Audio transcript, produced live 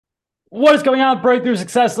What is going on, Breakthrough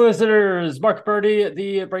Success listeners? Mark Birdie,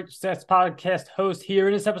 the Breakthrough Success podcast host here.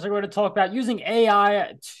 In this episode, we're going to talk about using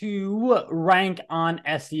AI to rank on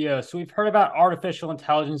SEO. So we've heard about artificial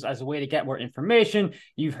intelligence as a way to get more information.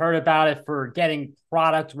 You've heard about it for getting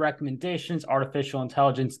product recommendations. Artificial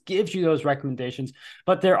intelligence gives you those recommendations,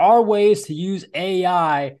 but there are ways to use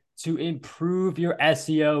AI to improve your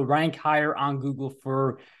SEO, rank higher on Google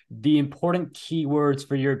for the important keywords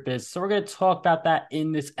for your business. So we're going to talk about that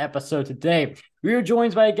in this episode today. We are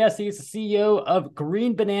joined by a guest. He is the CEO of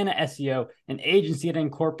Green Banana SEO, an agency that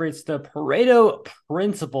incorporates the Pareto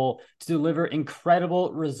principle to deliver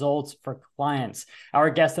incredible results for clients. Our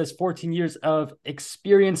guest has 14 years of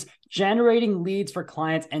experience generating leads for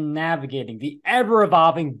clients and navigating the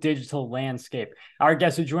ever-evolving digital landscape. Our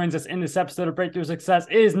guest who joins us in this episode of Breakthrough Success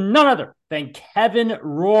is none other than Kevin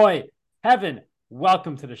Roy. Kevin,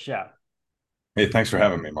 welcome to the show. Hey, thanks for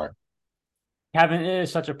having me, Mark. Kevin, it is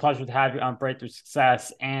such a pleasure to have you on Breakthrough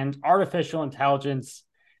Success. And artificial intelligence,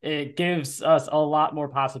 it gives us a lot more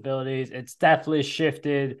possibilities. It's definitely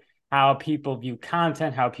shifted how people view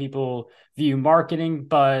content, how people view marketing.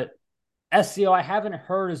 But SEO, I haven't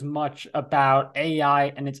heard as much about AI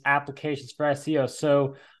and its applications for SEO.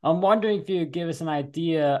 So I'm wondering if you could give us an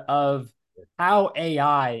idea of how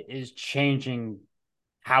AI is changing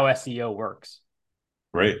how SEO works.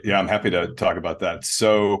 Great. Yeah, I'm happy to talk about that.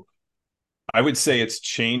 So I would say it's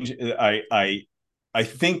changed. I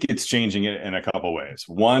think it's changing it in a couple ways.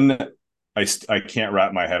 One, I can't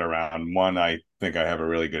wrap my head around. One, I think I have a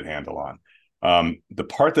really good handle on. The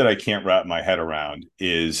part that I can't wrap my head around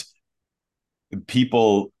is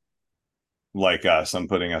people like us. I'm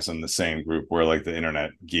putting us in the same group. We're like the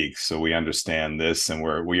internet geeks, so we understand this, and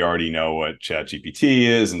we already know what ChatGPT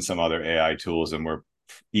is and some other AI tools, and we're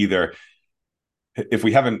either, if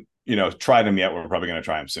we haven't tried them yet, we're probably going to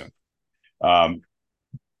try them soon.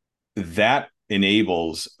 That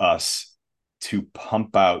enables us to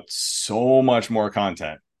pump out so much more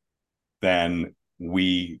content than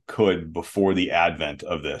we could before the advent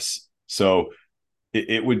of this. So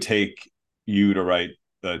it would take you to write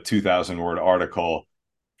a 2,000-word article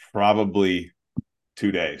probably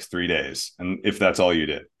 2 days, 3 days, and if that's all you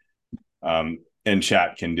did. And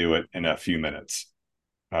chat can do it in a few minutes.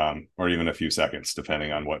 Or even a few seconds,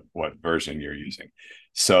 depending on what version you're using.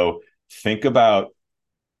 So think about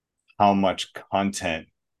how much content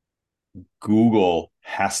Google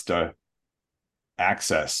has to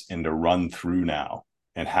access and to run through now,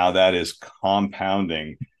 and how that is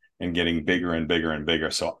compounding and getting bigger and bigger and bigger.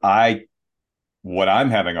 So what I'm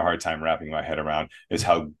having a hard time wrapping my head around is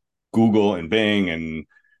how Google and Bing and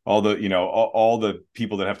all the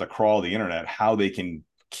people that have to crawl the internet, how they can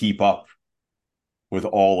keep up with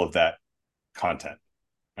all of that content,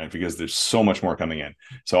 right? Because there's so much more coming in.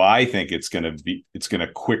 So I think it's going to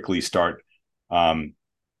quickly start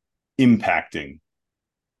impacting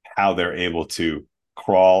how they're able to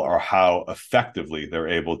crawl, or how effectively they're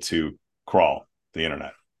able to crawl the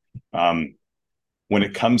internet. When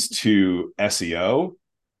it comes to SEO,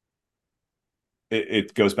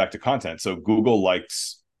 it goes back to content. So Google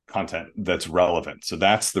likes content that's relevant. So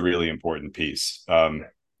that's the really important piece. I'll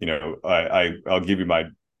give you my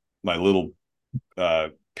little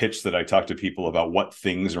pitch that I talk to people about what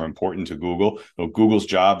things are important to Google. Well, Google's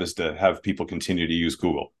job is to have people continue to use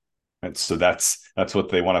Google, and so that's what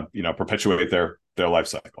they want to perpetuate their life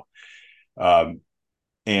cycle.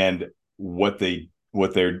 And what they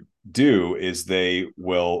do is they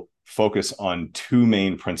will focus on two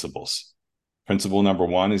main principles. Principle number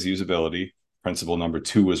one is usability. Principle number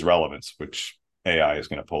two is relevance, which AI is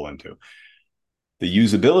going to pull into. The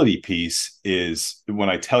usability piece is when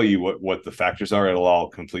I tell you what the factors are, it'll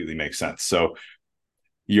all completely make sense. So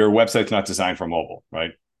your website's not designed for mobile,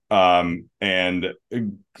 right? And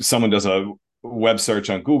someone does a web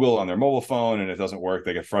search on Google on their mobile phone and it doesn't work.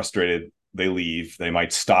 They get frustrated. They leave. They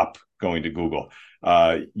might stop going to Google.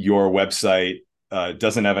 Your website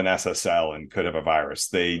doesn't have an SSL and could have a virus.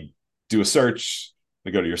 They do a search.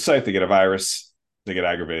 They go to your site. They get a virus. They get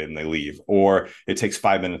aggravated and they leave. Or it takes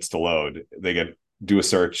 5 minutes to load. They do a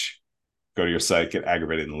search, go to your site, get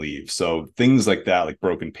aggravated and leave. So things like that, like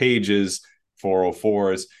broken pages,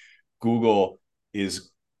 404s, Google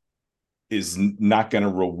is not going to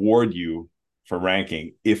reward you for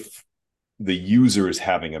ranking if the user is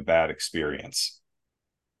having a bad experience.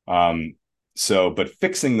 But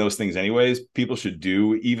fixing those things anyways, people should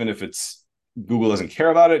do, even if Google doesn't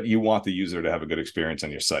care about it. You want the user to have a good experience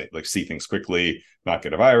on your site, like see things quickly, not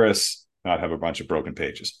get a virus, not have a bunch of broken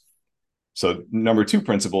pages. So number two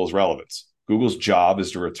principle is relevance. Google's job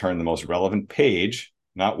is to return the most relevant page,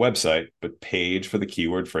 not website, but page for the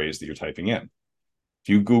keyword phrase that you're typing in. If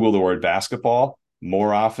you Google the word basketball,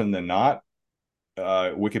 more often than not,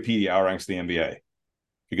 Wikipedia outranks the NBA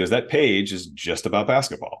because that page is just about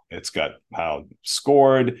basketball. It's got how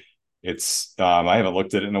scored. It's I haven't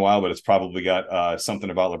looked at it in a while, but it's probably got something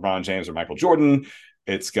about LeBron James or Michael Jordan.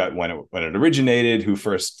 It's got when it originated, who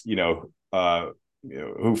first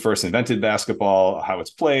invented basketball, how it's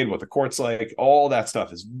played, what the court's like. All that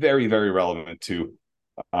stuff is very, very relevant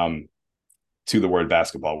um, to the word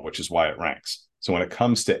basketball, which is why it ranks. So when it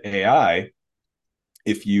comes to AI,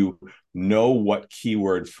 if you know what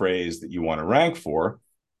keyword phrase that you want to rank for,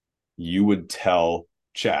 you would tell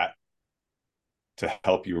chat to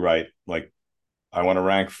help you write, like, I want to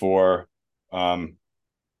rank for, I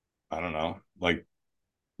don't know, like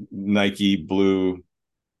Nike blue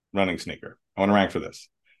running sneaker. I want to rank for this.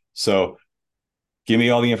 So give me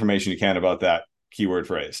all the information you can about that keyword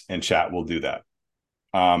phrase, and chat will do that.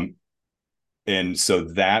 And so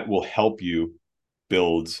that will help you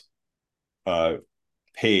build a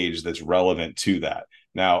page that's relevant to that.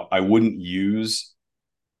 Now, I wouldn't just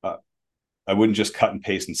cut and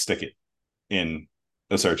paste and stick it in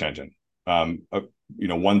a search engine.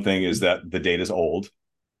 One thing is that the data is old,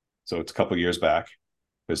 so it's a couple of years back,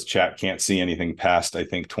 because chat can't see anything past, I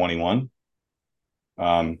think, 21.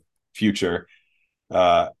 Future.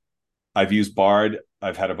 I've used Bard.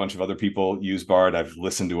 I've had a bunch of other people use Bard. I've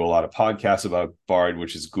listened to a lot of podcasts about Bard,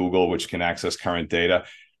 which is Google, which can access current data.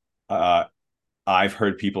 I've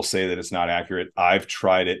heard people say that it's not accurate. I've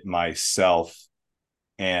tried it myself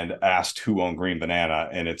and asked who owned Green Banana,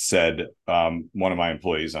 and it said one of my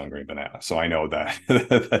employees owned Green Banana. So I know that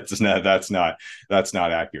that's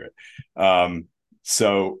not accurate.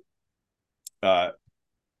 So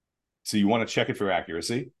you want to check it for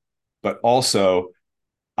accuracy, but also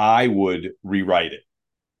I would rewrite it,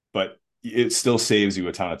 but it still saves you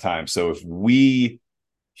a ton of time. So if we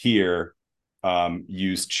here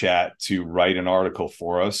use chat to write an article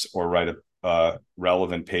for us or write a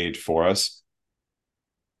relevant page for us,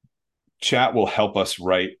 chat will help us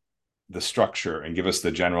write the structure and give us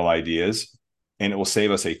the general ideas, and it will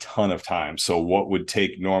save us a ton of time. So what would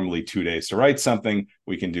take normally 2 days to write something,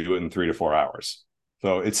 we can do it in 3 to 4 hours.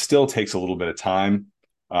 So it still takes a little bit of time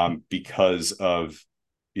because of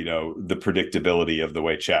the predictability of the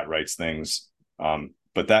way chat writes things.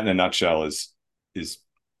 But that in a nutshell is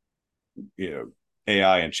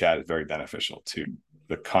AI and chat is very beneficial to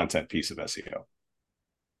the content piece of SEO.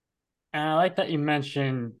 And I like that you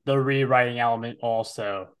mentioned the rewriting element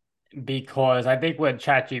also, because I think when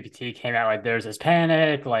ChatGPT came out, like there's this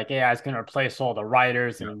panic, like AI is going to replace all the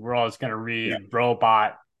writers Yeah. and we're all just going to Yeah. read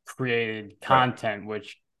robot created Right. content,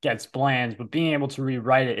 which gets bland. But being able to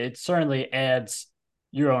rewrite it, it certainly adds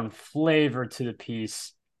your own flavor to the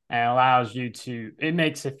piece and allows you to, it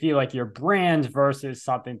makes it feel like your brand versus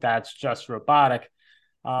something that's just robotic.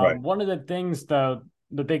 Right. One of the things, though,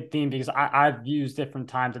 the big theme, because I've used it from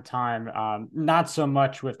time to time, not so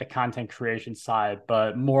much with the content creation side,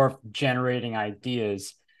 but more generating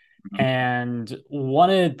ideas. Mm-hmm. And one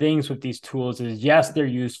of the things with these tools is, yes, they're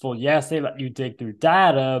useful. Yes, they let you dig through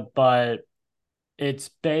data, but it's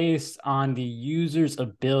based on the user's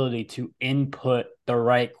ability to input the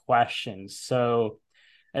right questions. So,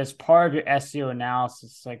 as part of your SEO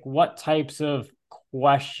analysis, like what types of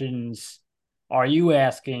questions are you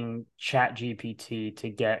asking ChatGPT to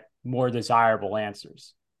get more desirable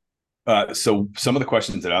answers? So some of the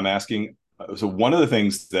questions that I'm asking. So one of the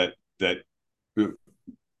things that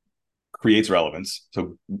creates relevance.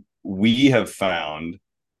 So we have found,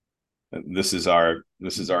 this is our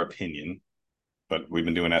opinion, but we've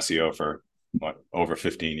been doing SEO for over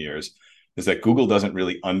 15 years, is that Google doesn't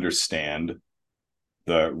really understand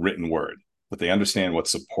the written word, but they understand what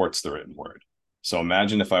supports the written word. So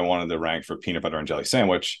imagine if I wanted to rank for peanut butter and jelly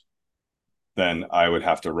sandwich, then I would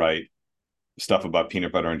have to write stuff about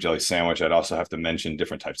peanut butter and jelly sandwich. I'd also have to mention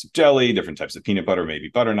different types of jelly, different types of peanut butter, maybe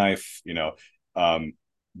butter knife,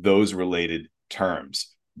 those related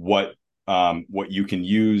terms. What you can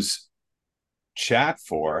use chat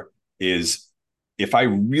for is, if I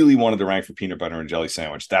really wanted to rank for peanut butter and jelly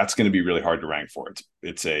sandwich, that's going to be really hard to rank for.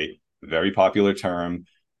 It's a very popular term.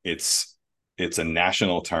 It's a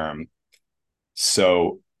national term.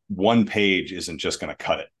 So one page isn't just going to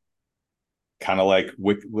cut it. Kind of like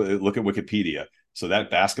look at Wikipedia. So that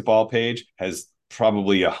basketball page has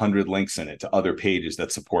probably 100 links in it to other pages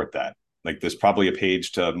that support that. Like there's probably a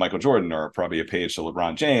page to Michael Jordan, or probably a page to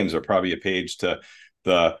LeBron James, or probably a page to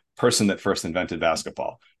the person that first invented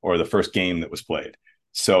basketball, or the first game that was played.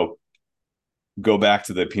 So go back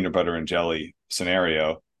to the peanut butter and jelly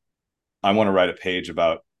scenario. I want to write a page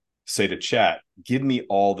about, say to chat, give me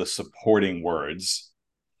all the supporting words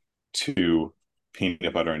to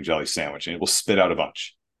peanut butter and jelly sandwich, and it will spit out a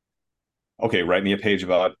bunch. Okay, write me a page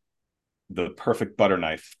about the perfect butter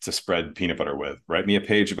knife to spread peanut butter with. Write me a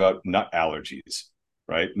page about nut allergies,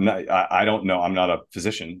 right? I don't know. I'm not a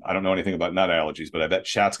physician. I don't know anything about nut allergies, but I bet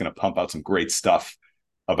chat's going to pump out some great stuff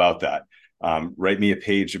about that. Write me a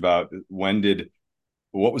page about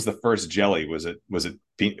what was the first jelly? Was it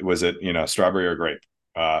strawberry or grape?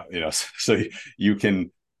 So you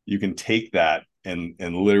can take that and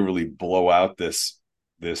literally blow out this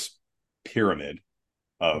pyramid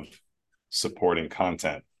of supporting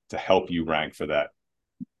content to help you rank for that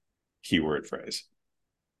keyword phrase.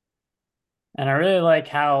 And I really like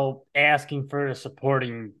how asking for the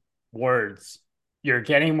supporting words, you're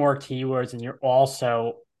getting more keywords and you're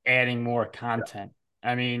also adding more content.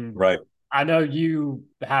 I mean, Right. I know you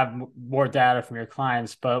have more data from your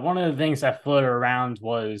clients, but one of the things that floated around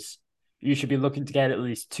was you should be looking to get at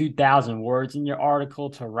least 2,000 words in your article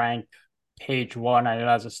to rank page one. I know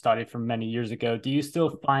that was a study from many years ago. Do you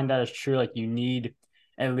still find that is true? Like you need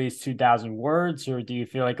at least 2,000 words, or do you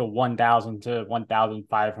feel like a 1,000 to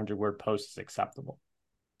 1,500 word post is acceptable?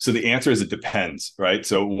 So the answer is it depends, right?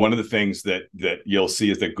 So one of the things that you'll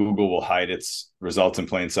see is that Google will hide its results in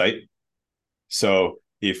plain sight. So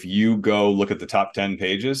if you go look at the top 10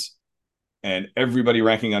 pages and everybody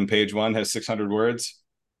ranking on page one has 600 words,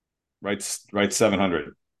 write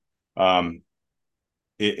 700.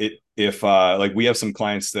 If like we have some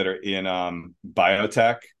clients that are in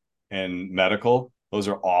biotech and medical, those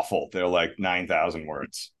are awful. They're like 9,000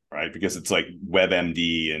 words, right? Because it's like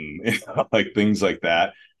WebMD and like things like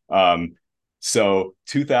that. So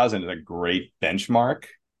 2,000 is a great benchmark.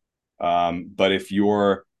 But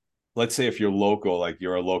let's say if you're local, like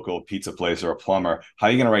you're a local pizza place or a plumber, how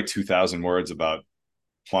are you going to write 2,000 words about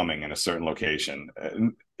plumbing in a certain location?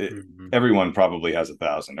 Everyone probably has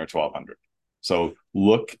 1,000 or 1,200. So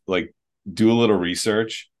do a little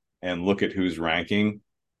research and look at who's ranking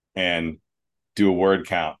and do a word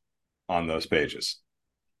count on those pages.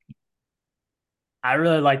 I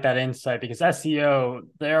really like that insight because SEO,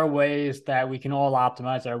 there are ways that we can all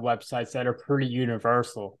optimize our websites that are pretty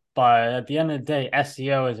universal. But at the end of the day,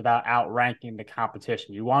 SEO is about outranking the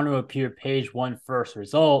competition. You want to appear page one first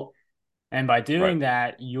result. And by doing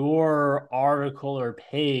that, your article or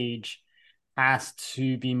page has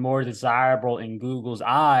to be more desirable in Google's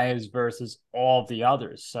eyes versus all of the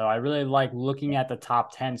others. So I really like looking at the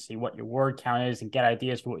top 10, see what your word count is, and get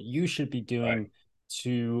ideas for what you should be doing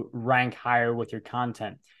to rank higher with your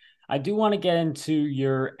content. I do want to get into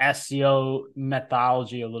your SEO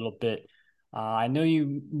methodology a little bit. I know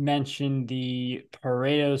you mentioned the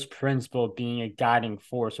Pareto's principle being a guiding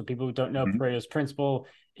force. So people who don't know, Pareto's principle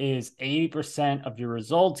is 80% of your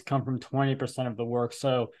results come from 20% of the work.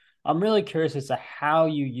 So I'm really curious as to how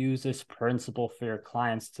you use this principle for your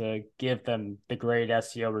clients to give them the great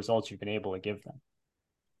SEO results you've been able to give them.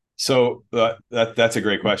 So that's a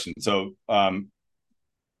great question. So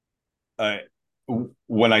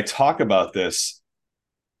when I talk about this,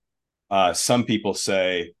 some people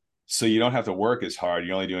say, so you don't have to work as hard.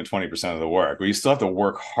 You're only doing 20% of the work. Well, you still have to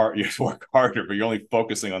work hard. You have to work harder, but you're only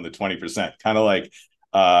focusing on the 20%. Kind of like,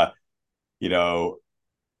 20%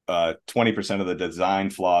 of the design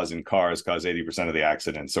flaws in cars cause 80% of the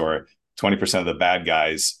accidents, or 20% of the bad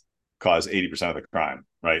guys cause 80% of the crime,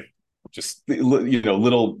 right? Just,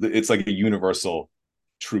 it's like a universal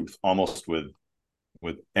truth almost with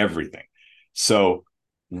everything. So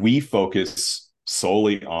we focus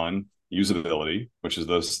solely on usability, which is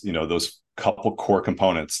those couple core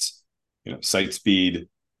components, site speed,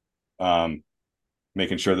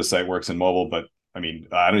 making sure the site works in mobile. But I mean,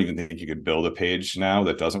 I don't even think you could build a page now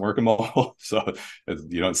that doesn't work in mobile. So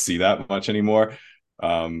you don't see that much anymore.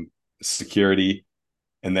 Security.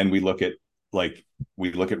 And then we look at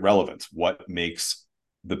relevance. What makes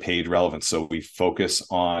the page relevant? So we focus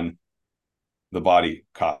on the body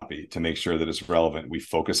copy to make sure that it's relevant. We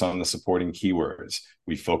focus on the supporting keywords.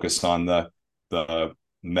 We focus on the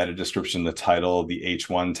meta description, the title, the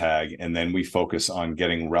H1 tag, and then we focus on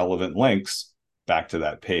getting relevant links back to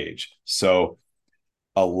that page. So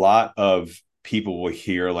a lot of people will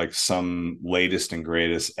hear like some latest and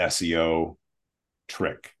greatest SEO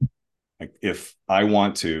trick. Like if I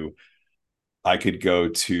want to, I could go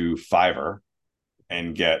to Fiverr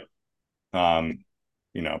and get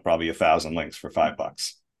probably 1,000 links for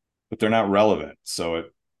 $5, but they're not relevant. So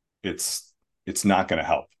it's not going to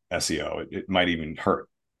help SEO. It might even hurt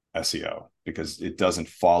SEO because it doesn't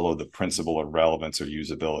follow the principle of relevance or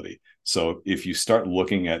usability. So if you start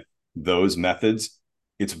looking at those methods,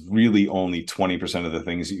 it's really only 20% of the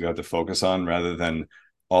things that you have to focus on rather than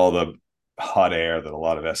all the hot air that a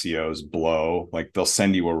lot of SEOs blow. Like they'll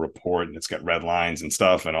send you a report and it's got red lines and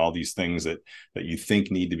stuff and all these things that you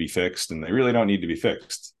think need to be fixed, and they really don't need to be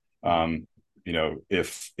fixed.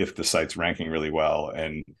 If the site's ranking really well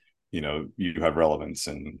and you have relevance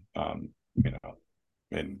and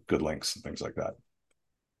and good links and things like that.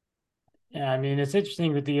 Yeah, I mean, it's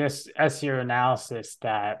interesting with the SEO analysis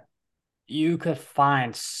that you could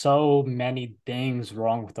find so many things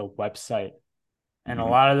wrong with a website. And a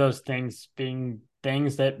Mm-hmm. lot of those things being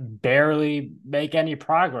things that barely make any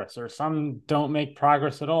progress, or some don't make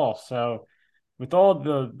progress at all. So with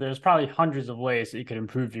there's probably hundreds of ways that you could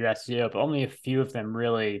improve your SEO, but only a few of them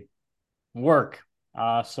really work.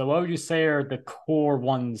 So what would you say are the core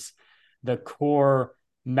ones, the core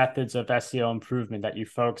methods of SEO improvement that you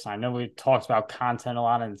focus on? I know we talked about content a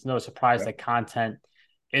lot, and it's no surprise Yeah. that content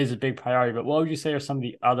is a big priority, but what would you say are some of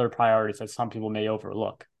the other priorities that some people may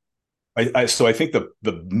overlook? So I think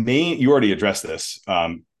the main, you already addressed this,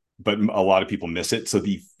 but a lot of people miss it. So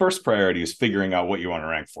the first priority is figuring out what you want to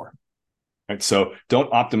rank for. Right. So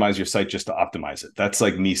don't optimize your site just to optimize it. That's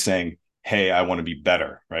like me saying, hey, I want to be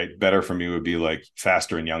better, right? Better for me would be like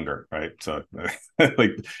faster and younger, right? So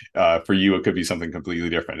like for you, it could be something completely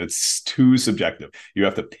different. It's too subjective. You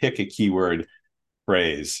have to pick a keyword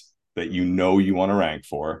phrase that you want to rank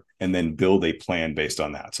for, and then build a plan based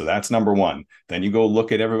on that. So that's number one. Then you go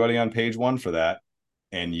look at everybody on page one for that,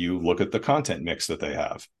 and you look at the content mix that they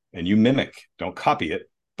have, and you mimic. Don't copy it,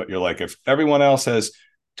 but you're like, if everyone else has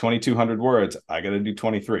 2,200 words, I got to do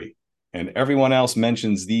 23. And everyone else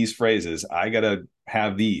mentions these phrases, I got to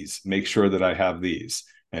have these, make sure that I have these.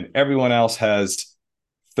 And everyone else has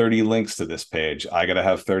 30 links to this page, I got to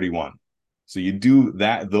have 31. So you do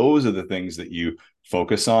that. Those are the things that you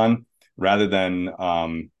focus on rather than,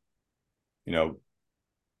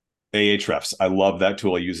 Ahrefs. I love that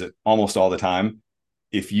tool. I use it almost all the time.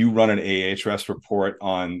 If you run an Ahrefs report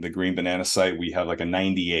on the Green Banana site, we have like a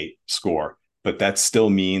 98 score, but that still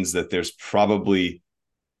means that there's probably,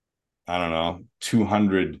 I don't know,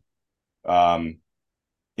 200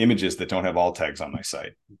 images that don't have alt tags on my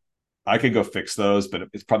site. I could go fix those, but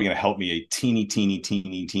it's probably going to help me a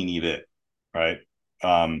teeny bit, right?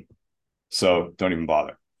 So don't even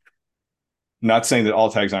bother. Not saying that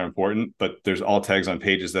alt tags aren't important, but there's alt tags on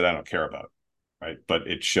pages that I don't care about, right? But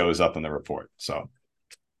it shows up in the report. So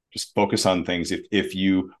just focus on things. If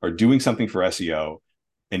you are doing something for SEO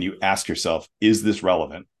and you ask yourself, is this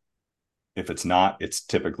relevant? If it's not, it's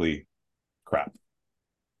typically crap.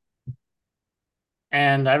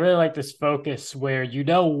 And I really like this focus where you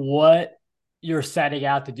know what you're setting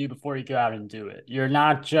out to do before you go out and do it. You're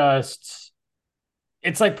not just,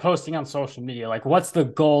 it's like posting on social media. Like, what's the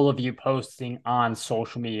goal of you posting on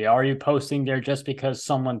social media? Are you posting there just because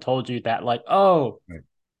someone told you that, like, oh, Right.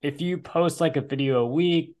 if you post like a video a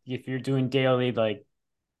week, if you're doing daily, like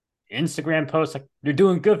Instagram posts, like you're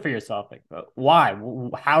doing good for yourself. Like, why?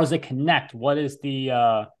 How does it connect? What is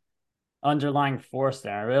the underlying force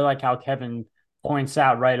there? I really like how Kevin points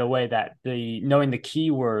out right away that the knowing the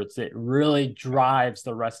keywords, it really drives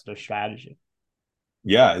the rest of the strategy.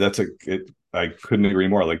 Yeah, I couldn't agree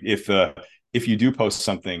more. Like if you do post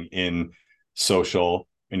something in social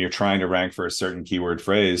and you're trying to rank for a certain keyword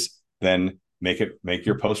phrase, then make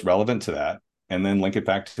your post relevant to that and then link it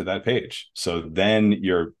back to that page. So then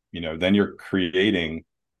you're creating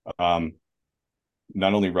um,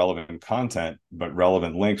 not only relevant content, but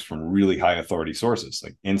relevant links from really high authority sources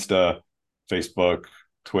like Insta, Facebook,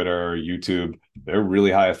 Twitter, YouTube. They're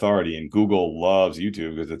really high authority, and Google loves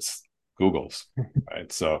YouTube because it's Google's,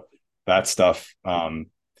 right? So that stuff,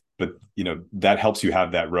 but that helps you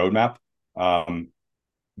have that roadmap.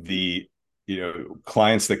 The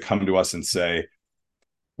clients that come to us and say,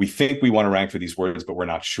 we think we want to rank for these words, but we're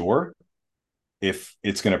not sure if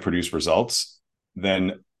it's going to produce results,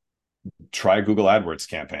 then try a Google AdWords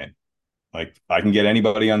campaign. Like I can get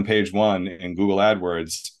anybody on page one in Google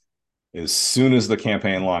AdWords as soon as the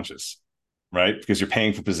campaign launches, right? Because you're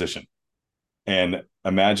paying for position. And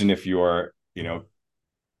imagine if you're,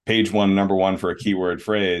 page one, number one for a keyword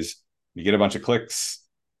phrase, you get a bunch of clicks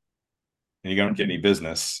and you don't get any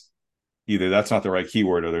business. Either that's not the right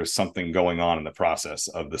keyword or there's something going on in the process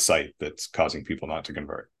of the site that's causing people not to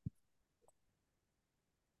convert.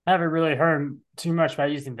 I haven't really heard too much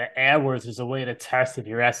about using the AdWords as a way to test if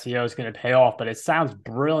your SEO is going to pay off, but it sounds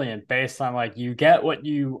brilliant based on like you get what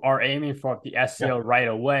you are aiming for with the SEO Yeah. right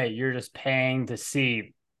away. You're just paying to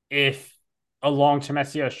see if a long-term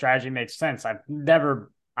SEO strategy makes sense. I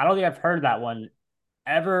don't think I've heard that one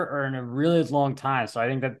ever or in a really long time. So I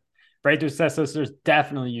think that Breakthrough Success Listeners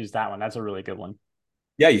definitely use that one. That's a really good one.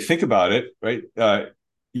 Yeah, you think about it, right?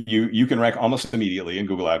 you can rank almost immediately in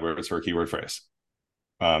Google AdWords for a keyword phrase,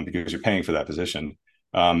 because you're paying for that position.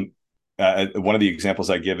 One of the examples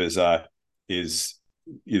I give is the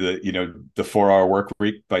 4 Hour Work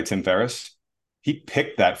Week by Tim Ferriss. He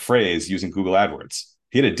picked that phrase using Google AdWords.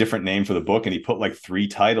 He had a different name for the book, and he put like 3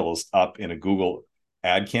 titles up in a Google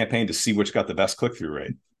ad campaign to see which got the best click-through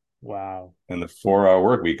rate. Wow. And the 4 Hour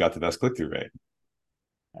Work Week got the best click-through rate.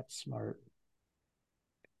 That's smart.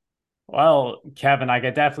 Well, Kevin, I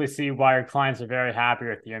could definitely see why your clients are very happy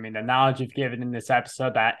with you. I mean, the knowledge you've given in this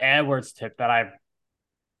episode, that AdWords tip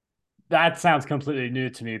that sounds completely new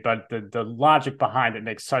to me, but the logic behind it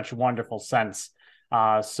makes such wonderful sense.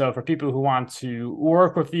 So for people who want to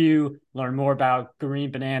work with you, learn more about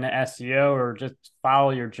Green Banana SEO, or just follow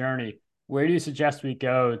your journey, where do you suggest we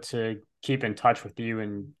go to keep in touch with you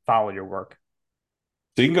and follow your work?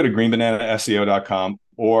 So you can go to greenbananaseo.com,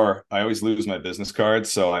 or I always lose my business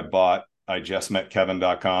cards. So I just met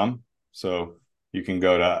Kevin.com. So you can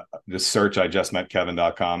go to just search I just met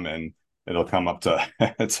Kevin.com, and it'll come up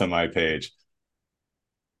to, to my page.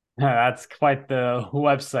 That's quite the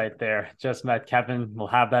website there. Just met Kevin. We'll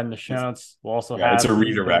have that in the show notes. We'll also Yeah, it's have a Green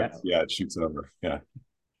redirect. Banana. Yeah, it shoots over. Yeah.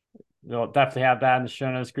 We'll definitely have that in the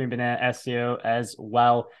show notes, Green Banana SEO as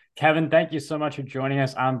well. Kevin, thank you so much for joining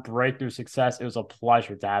us on Breakthrough Success. It was a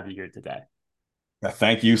pleasure to have you here today.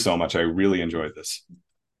 Thank you so much. I really enjoyed this.